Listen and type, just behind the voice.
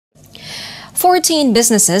14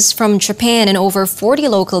 businesses from Japan and over 40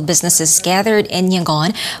 local businesses gathered in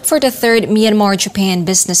Yangon for the third Myanmar-Japan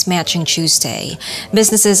Business Matching Tuesday.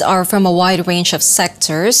 Businesses are from a wide range of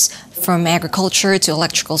sectors, from agriculture to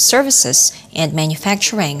electrical services and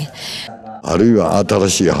manufacturing.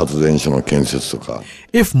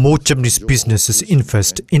 If more Japanese businesses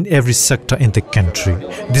invest in every sector in the country,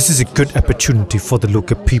 this is a good opportunity for the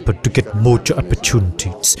local people to get more job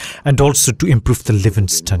opportunities and also to improve the living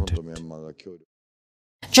standard.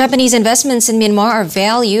 Japanese investments in Myanmar are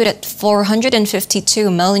valued at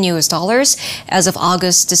 $452 million as of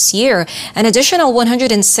August this year. An additional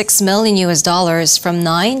 $106 million from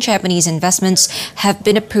 9 Japanese investments have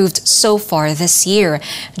been approved so far this year.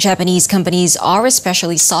 Japanese companies are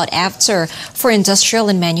especially sought after for industrial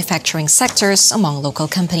and manufacturing sectors among local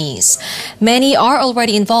companies. Many are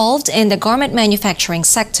already involved in the garment manufacturing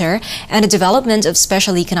sector and the development of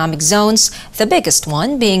special economic zones, the biggest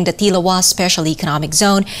one being the Tilawa Special Economic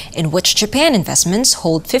Zone, in which Japan investments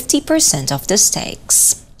hold 50% of the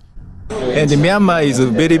stakes. And Myanmar is a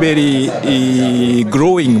very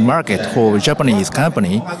growing market for Japanese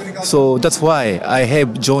company. So that's why I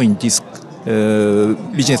have joined this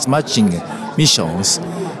business matching missions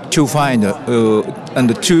to find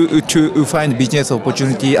to find business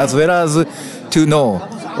opportunity as well as to know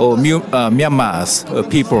Myanmar's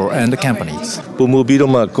people and companies.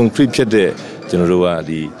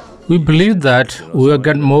 We believe that we will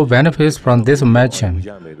get more benefits from this matching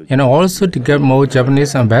and also to get more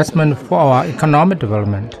Japanese investment for our economic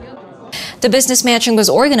development. The business matching was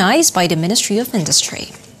organized by the Ministry of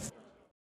Industry.